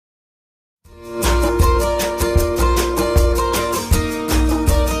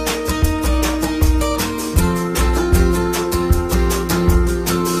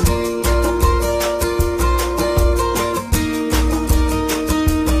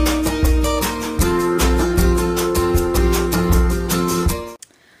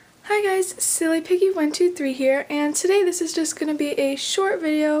Piggy123 here, and today this is just going to be a short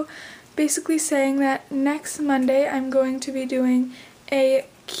video basically saying that next Monday I'm going to be doing a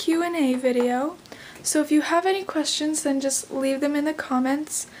Q&A video. So if you have any questions, then just leave them in the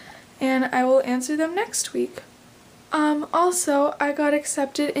comments and I will answer them next week. Also, I got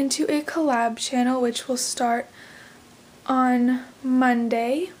accepted into a collab channel which will start on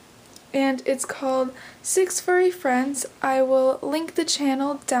Monday, and it's called 6 Furry Friends. I will link the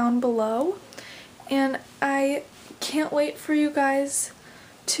channel down below, and I can't wait for you guys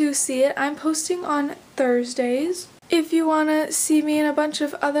to see it. I'm posting on Thursdays. If you want to see me and a bunch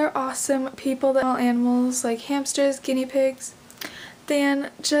of other awesome people that sell animals like hamsters, guinea pigs,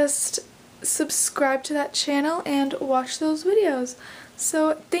 then just subscribe to that channel and watch those videos.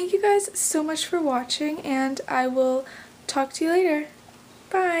 So thank you guys so much for watching, and I will talk to you later.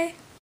 Bye!